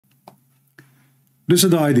This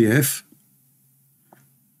is the IDF.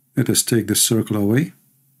 Let us take this circle away.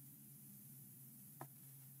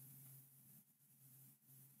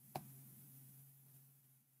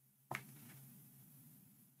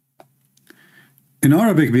 In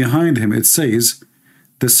Arabic, behind him, it says,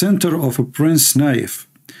 the center of Prince Naif.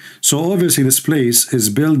 So obviously this place is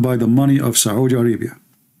built by the money of Saudi Arabia.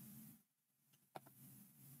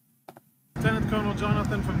 Lieutenant Colonel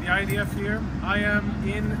Jonathan from the IDF here. I am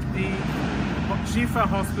in the Shifa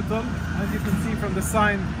Hospital, as you can see from the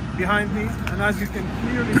sign behind me, and as you can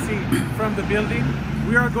clearly see from the building.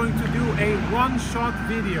 We are going to do a one-shot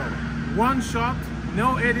video. One shot,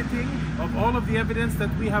 no editing, of all of the evidence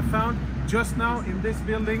that we have found just now in this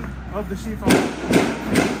building of the Shifa Hospital.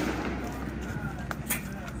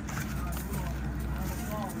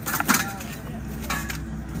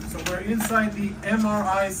 So we're inside the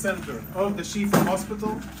MRI center of the Shifa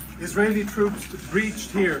Hospital. Israeli troops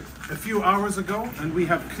breached here a few hours ago, and we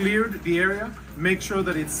have cleared the area, make sure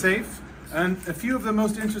that it's safe. And a few of the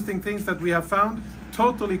most interesting things that we have found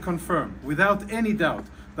totally confirm, without any doubt,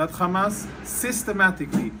 that Hamas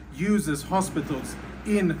systematically uses hospitals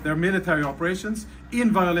in their military operations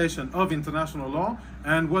in violation of international law.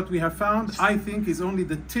 And what we have found, I think, is only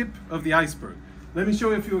the tip of the iceberg. Let me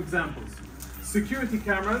show you a few examples. Security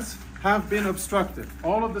cameras have been obstructed.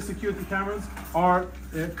 All of the security cameras are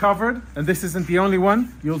covered, and this isn't the only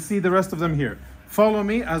one. You'll see the rest of them here. Follow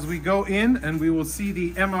me as we go in, and we will see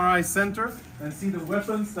the MRI center and see the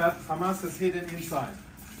weapons that Hamas has hidden inside.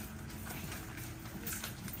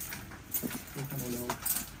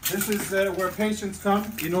 This is where patients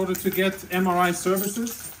come in order to get MRI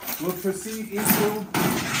services. We'll proceed into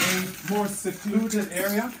a more secluded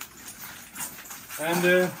area. And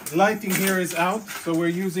the lighting here is out, so we're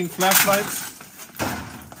using flashlights.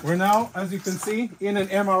 We're now, as you can see, in an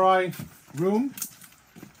MRI room.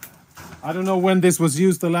 I don't know when this was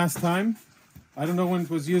used the last time. But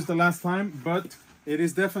it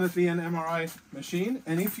is definitely an MRI machine.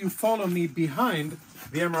 And if you follow me behind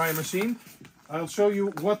the MRI machine, I'll show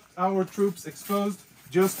you what our troops exposed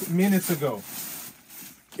just minutes ago.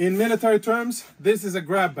 In military terms, this is a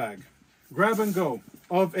grab bag, grab and go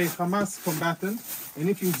of a Hamas combatant. And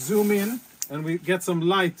if you zoom in and we get some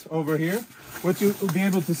light over here, what you will be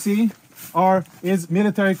able to see is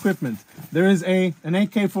military equipment. There is an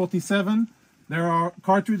AK-47, there are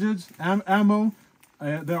cartridges, ammo,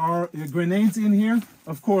 there are grenades in here,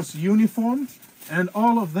 of course uniform, and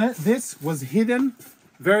all of this was hidden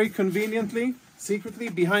very conveniently, secretly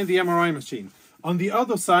behind the MRI machine. On the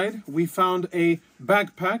other side, we found a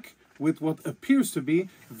backpack with what appears to be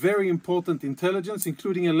very important intelligence,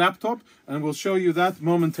 including a laptop, and we'll show you that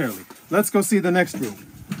momentarily. Let's go see the next room.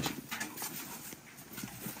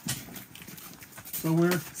 So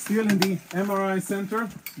we're still in the MRI center.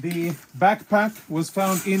 The backpack was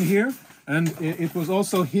found in here, and it was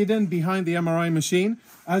also hidden behind the MRI machine.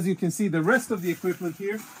 As you can see, the rest of the equipment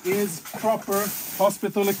here is proper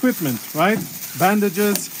hospital equipment, right?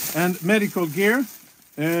 Bandages and medical gear.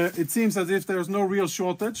 It seems as if there's no real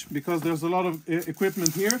shortage because there's a lot of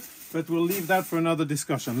equipment here, but we'll leave that for another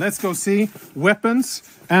discussion. Let's go see weapons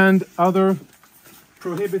and other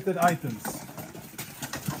prohibited items.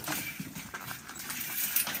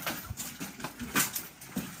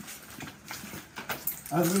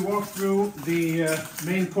 As we walk through the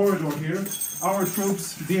main corridor here, our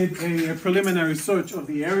troops did a preliminary search of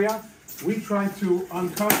the area. We tried to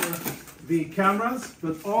uncover the cameras,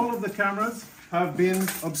 but all of the cameras have been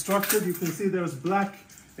obstructed. You can see there's black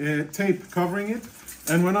tape covering it.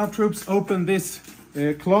 And when our troops opened this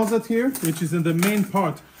closet here, which is in the main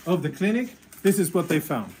part of the clinic, this is what they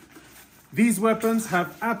found. These weapons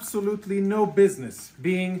have absolutely no business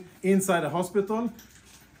being inside a hospital.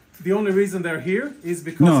 The only reason they're here is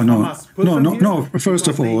because Hamas put them here. No. First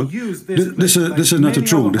of all, this is not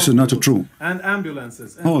true. This is not true. And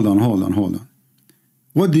ambulances. Hold on.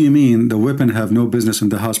 What do you mean the weapon have no business in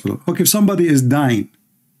the hospital? Okay, if somebody is dying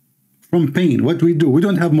from pain, what we do? We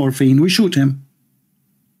don't have morphine. We shoot him.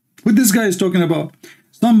 What this guy is talking about?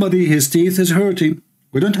 Somebody, his teeth is hurting.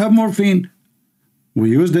 We don't have morphine.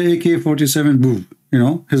 We use the AK-47. Boom. You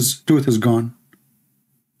know, his tooth is gone.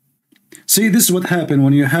 See, this is what happened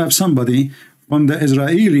when you have somebody from the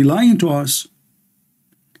Israeli lying to us.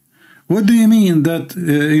 What do you mean that,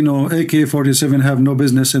 AK-47 have no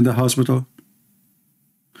business in the hospital?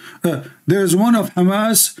 There's one of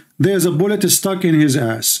Hamas, there's a bullet stuck in his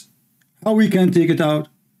ass. How we can take it out?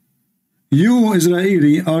 You,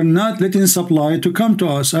 Israeli, are not letting supply to come to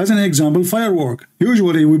us. As an example, firework.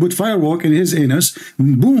 Usually we put firework in his anus,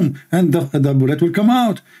 boom, and the bullet will come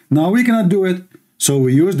out. Now we cannot do it. So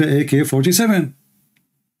we use the AK-47.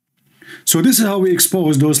 So this is how we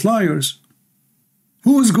expose those liars.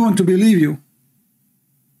 Who is going to believe you?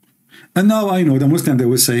 And now I know the Muslim, they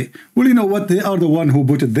will say, well, you know what? They are the one who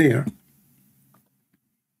put it there.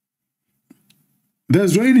 The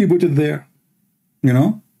Israeli put it there. You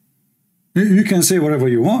know? You can say whatever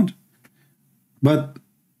you want. But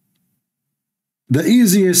the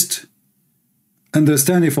easiest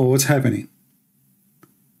understanding for what's happening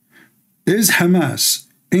is Hamas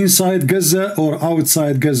inside Gaza or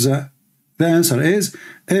outside Gaza? The answer is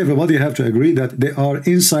everybody have to agree that they are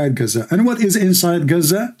inside Gaza. And what is inside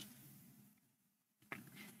Gaza?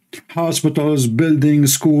 Hospitals,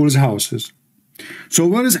 buildings, schools, houses. So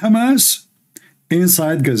where is Hamas?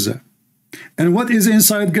 Inside Gaza. And what is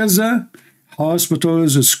inside Gaza?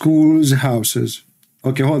 Hospitals, schools, houses.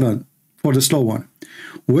 Okay, hold on for the slow one.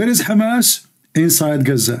 Where is Hamas? Inside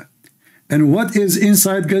Gaza. And what is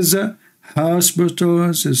inside Gaza?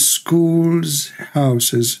 Hospitals, schools,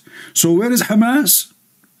 houses. So where is Hamas?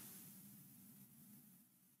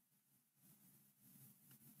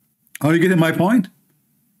 Are you getting my point?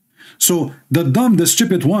 So the dumb, the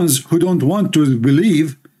stupid ones who don't want to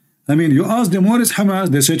believe, I mean, you ask them, what is Hamas?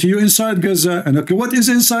 They say to you, inside Gaza. And okay, what is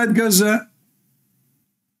inside Gaza?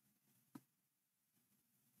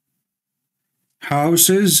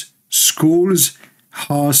 Houses, schools,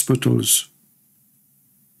 hospitals.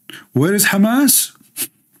 Where is Hamas?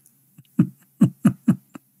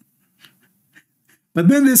 But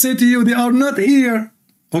then they say to you, they are not here.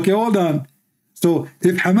 Okay, hold on. So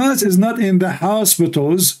if Hamas is not in the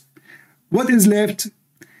hospitals, what is left?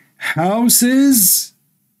 Houses,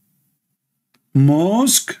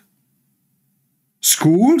 mosque,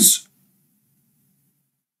 schools.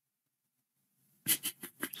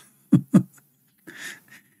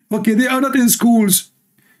 Okay, they are not in schools.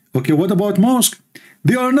 Okay, what about mosque?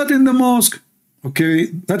 They are not in the mosque. Okay,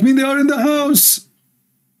 that means they are in the house.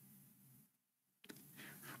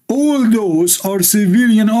 All those are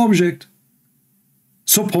civilian objects,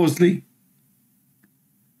 supposedly.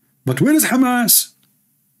 But where is Hamas?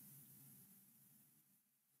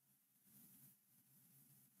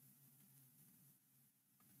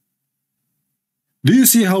 Do you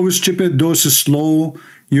see how stupid those slow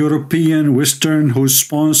European, Western who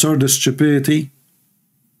sponsor the stupidity?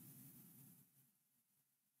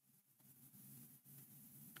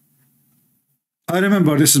 I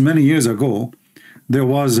remember this is many years ago. There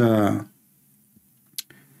was a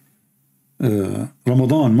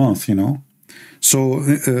Ramadan month, you know. So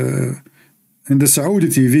in the Saudi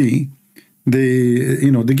TV,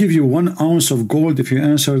 they give you 1 ounce of gold if you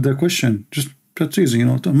answer the question. Just that's easy, you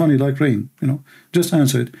know. Money like rain, you know. Just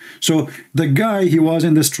answer it. So the guy, he was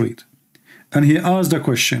in the street, and he asked the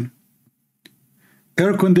question: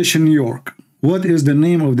 air condition New York. What is the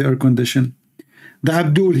name of the air condition? The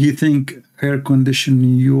Abdul, he think air condition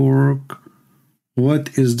New York.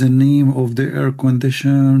 What is the name of the air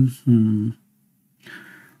condition?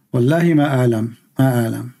 Wallahi ma alam, ma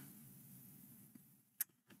alam.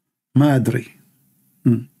 Ma adri.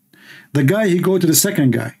 The guy, he go to the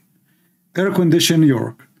second guy. Air condition New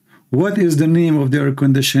York. What is the name of the air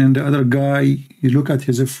condition? The other guy, you look at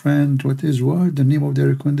his friend. What is what? The name of the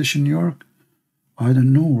air condition New York? I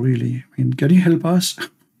don't know really. I mean, can you help us?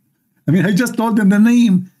 I mean, I just told them the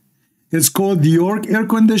name. It's called New York air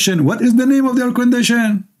condition. What is the name of the air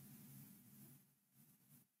condition?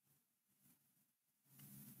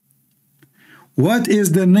 What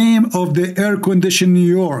is the name of the air condition New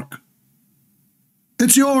York?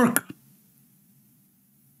 It's York.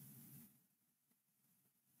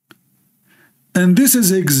 And this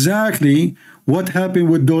is exactly what happened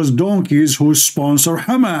with those donkeys who sponsor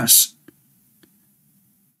Hamas.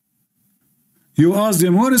 You ask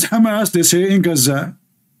them, what is Hamas? They say in Gaza.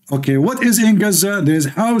 Okay, what is in Gaza? There's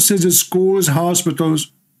houses, schools,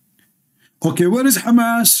 hospitals. Okay, where is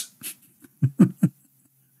Hamas?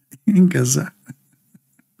 In Gaza.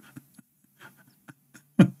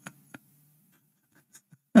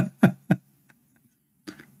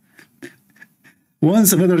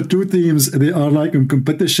 Once another 2 teams, they are like in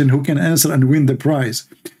competition who can answer and win the prize.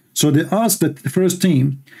 So they asked the first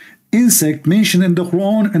team, insect mentioned in the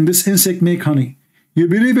Quran, and this insect make honey. You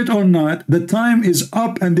believe it or not, the time is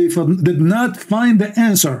up and they did not find the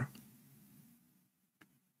answer.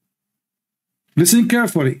 Listen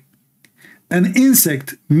carefully. An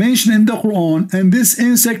insect mentioned in the Quran, and this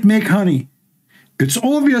insect make honey. It's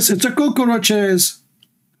obvious, it's a cockroaches.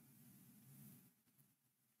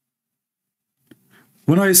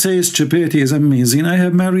 When I say stupidity is amazing, I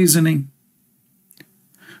have my reasoning.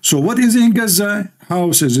 So what is in Gaza?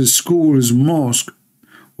 Houses, schools, mosque.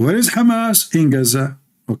 Where is Hamas? In Gaza.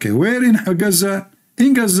 Okay, where in Gaza?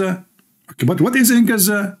 In Gaza. Okay, but what is in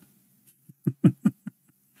Gaza?